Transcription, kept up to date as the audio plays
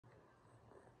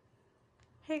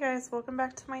Hey guys, welcome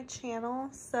back to my channel.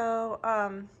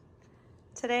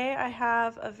 Today I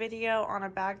have a video on a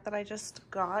bag that I just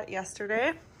got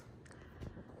yesterday.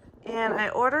 And I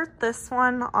ordered this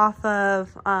one off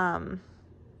of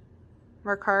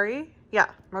Mercari. Yeah,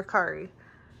 Mercari.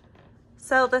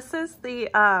 So this is the,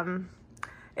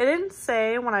 it didn't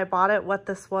say when I bought it what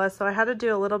this was, so I had to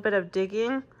do a little bit of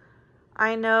digging.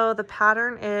 I know the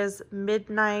pattern is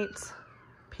Midnight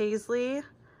Paisley.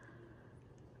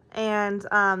 And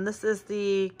this is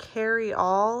the Carry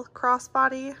All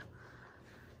crossbody.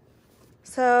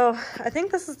 So I think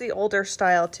this is the older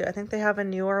style too. I think they have a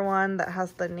newer one that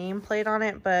has the nameplate on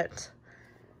it, but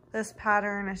this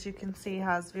pattern, as you can see,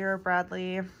 has Vera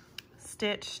Bradley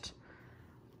stitched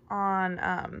on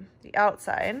the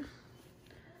outside.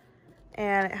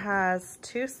 And it has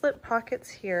two slip pockets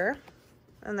here,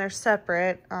 and they're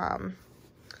separate.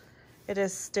 It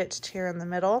is stitched here in the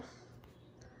middle.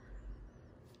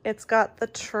 It's got the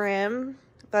trim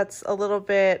that's a little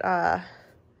bit,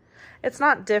 it's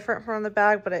not different from the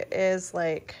bag, but it is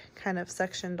like kind of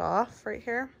sectioned off right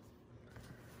here.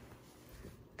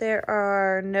 There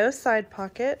are no side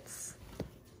pockets.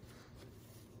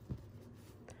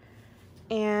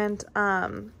 And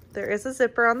there is a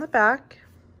zipper on the back.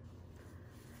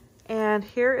 And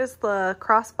here is the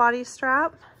crossbody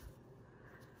strap.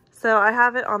 So I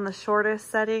have it on the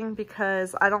shortest setting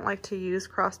because I don't like to use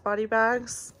crossbody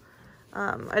bags.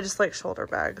 I just like shoulder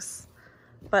bags.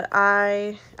 But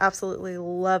I absolutely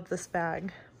love this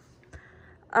bag.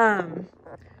 So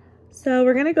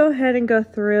we're gonna go ahead and go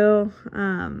through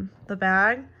the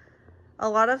bag. A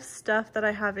lot of stuff that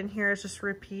I have in here is just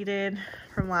repeated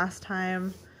from last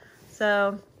time.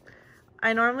 So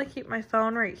I normally keep my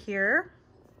phone right here.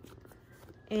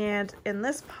 And in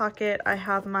this pocket, I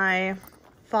have my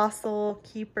Fossil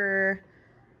Keeper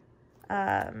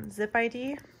zip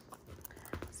ID.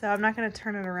 So I'm not going to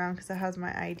turn it around because it has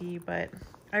my ID, but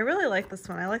I really like this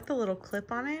one. I like the little clip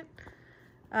on it.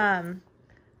 I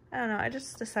don't know, I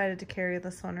just decided to carry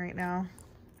this one right now.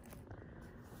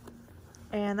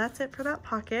 And that's it for that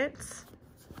pocket.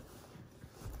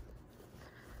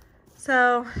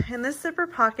 So in this zipper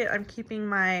pocket, I'm keeping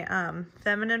my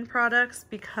feminine products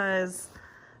because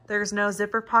there's no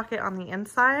zipper pocket on the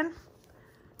inside.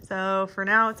 So for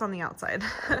now, it's on the outside.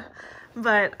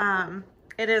 But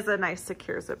it is a nice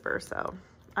secure zipper, so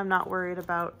I'm not worried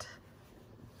about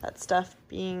that stuff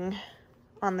being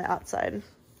on the outside.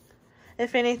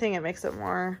 If anything, it makes it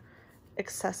more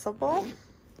accessible.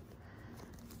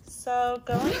 So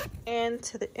going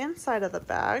into the inside of the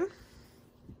bag.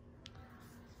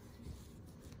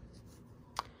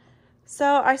 So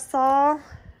I saw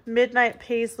Midnight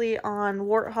Paisley on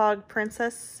Warthog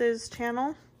Princess's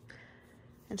channel.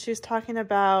 And she was talking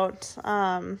about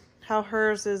how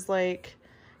hers is like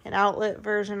an outlet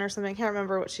version or something. I can't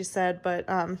remember what she said, but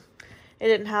it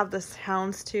didn't have this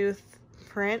houndstooth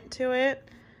print to it.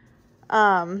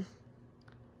 So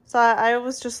I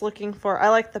was just looking for, I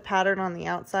like the pattern on the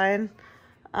outside.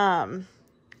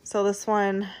 So this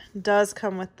one does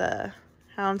come with the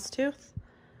houndstooth.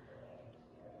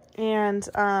 And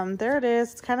there it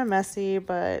is. It's kind of messy,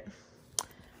 but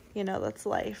you know, that's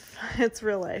life. It's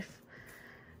real life.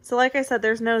 So like I said,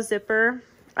 there's no zipper.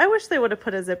 I wish they would have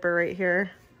put a zipper right here.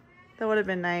 That would have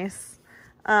been nice.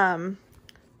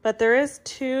 But there is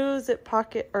two zip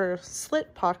pocket or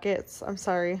slit pockets, I'm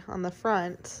sorry, on the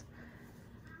front.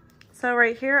 So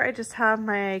right here, I just have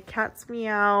my Cat's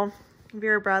Meow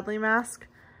Vera Bradley mask.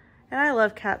 And I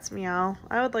love Cat's Meow.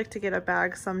 I would like to get a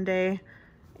bag someday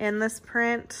in this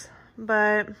print,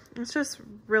 but it's just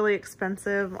really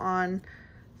expensive on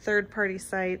third-party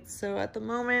sites. So at the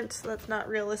moment, that's not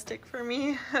realistic for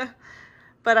me.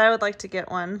 But I would like to get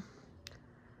one.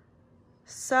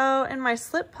 So in my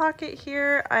slip pocket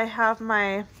here, I have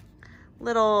my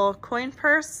little coin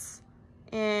purse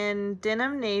in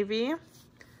denim navy.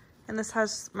 And this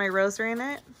has my rosary in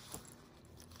it.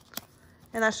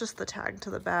 And that's just the tag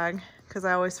to the bag because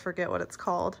I always forget what it's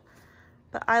called.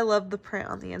 But I love the print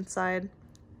on the inside.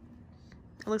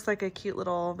 It looks like a cute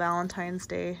little Valentine's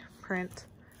Day print.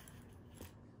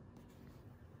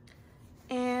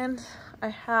 And I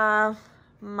have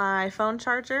my phone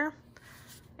charger,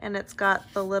 and it's got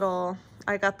the little,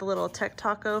 I got the little Tech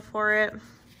Taco for it.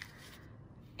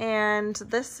 And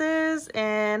this is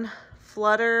in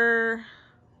Flutter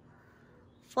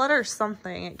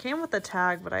something. It came with a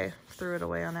tag, but I threw it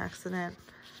away on accident.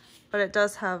 But it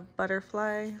does have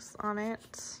butterflies on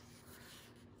it.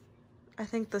 I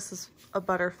think this is a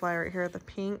butterfly right here, the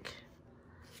pink.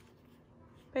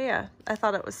 But yeah, I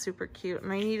thought it was super cute,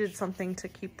 and I needed something to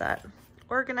keep that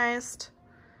organized.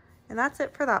 And that's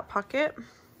it for that pocket.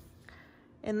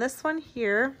 In this one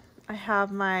here, I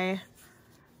have my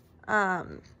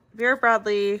Vera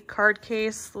Bradley card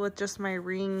case with just my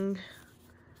ring,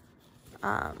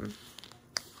 the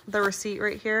receipt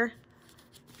right here,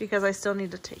 because I still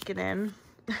need to take it in.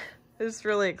 It's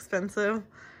really expensive.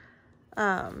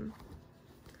 I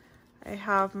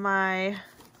have my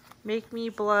Make Me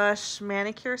Blush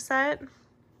manicure set,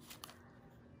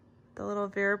 the little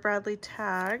Vera Bradley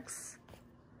tags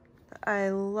that I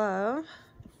love.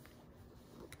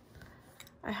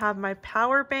 I have my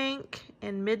power bank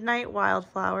in Midnight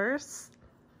Wildflowers.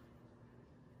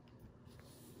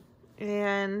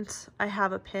 And I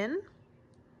have a pin.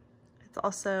 It's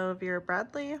also Vera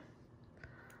Bradley.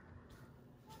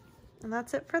 And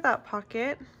that's it for that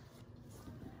pocket.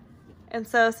 And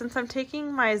so since I'm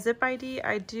taking my zip ID,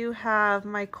 I do have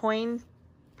my coin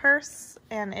purse,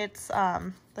 and it's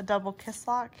the double kiss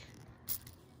lock.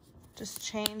 Just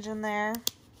change in there.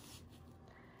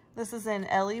 This is in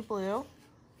Ellie Blue.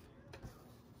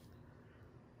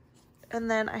 And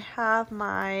then I have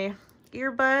my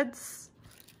earbuds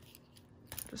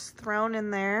just thrown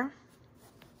in there.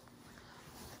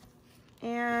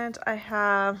 And I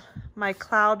have my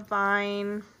Cloud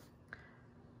Vine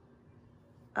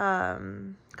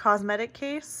cosmetic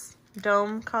case,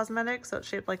 dome cosmetic, so it's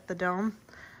shaped like the dome.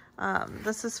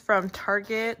 This is from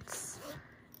Target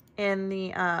in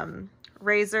the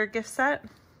Razor gift set.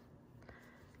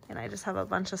 And I just have a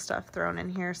bunch of stuff thrown in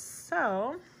here.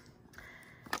 So,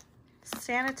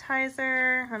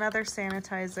 sanitizer, another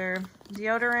sanitizer,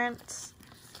 deodorant,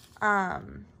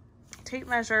 tape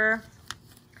measure,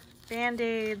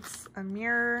 Band-Aids, a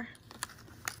mirror,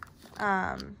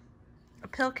 a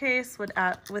pill case with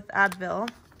Advil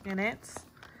in it,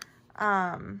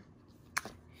 hand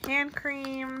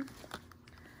cream,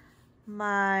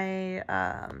 my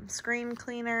screen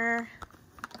cleaner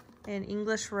in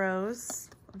English Rose,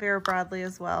 Vera Bradley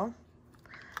as well,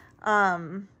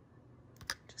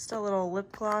 just a little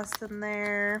lip gloss in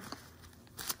there,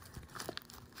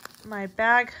 my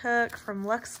bag hook from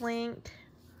LuxLink,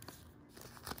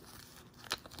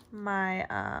 my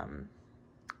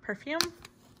perfume,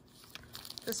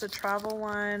 just a travel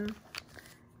one,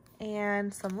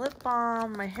 and some lip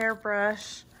balm, my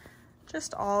hairbrush,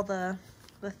 just all the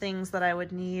things that I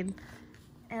would need.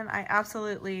 And I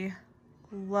absolutely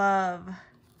love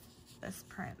this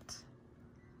print.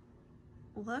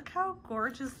 Look how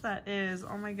gorgeous that is.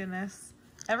 Oh my goodness.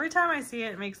 Every time I see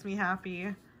it, it makes me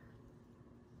happy.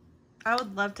 I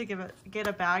would love to get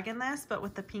a bag in this, but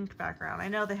with the pink background. I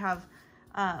know they have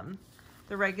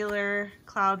the regular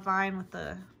Cloud Vine with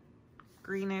the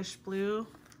greenish blue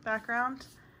background,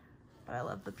 but I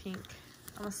love the pink.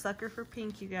 I'm a sucker for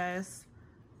pink, you guys.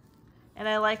 And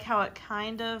I like how it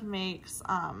kind of makes,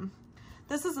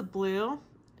 this is a blue.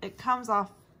 It comes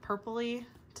off purpley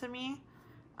to me.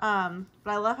 But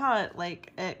I love how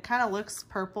it kind of looks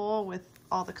purple with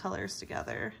all the colors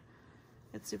together.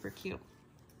 It's super cute.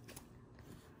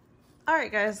 All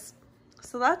right, guys.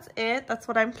 So that's it. That's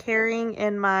what I'm carrying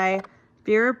in my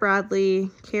Vera Bradley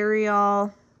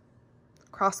carry-all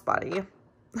crossbody.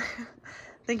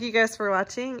 Thank you guys for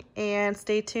watching, and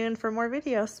stay tuned for more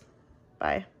videos.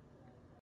 Bye.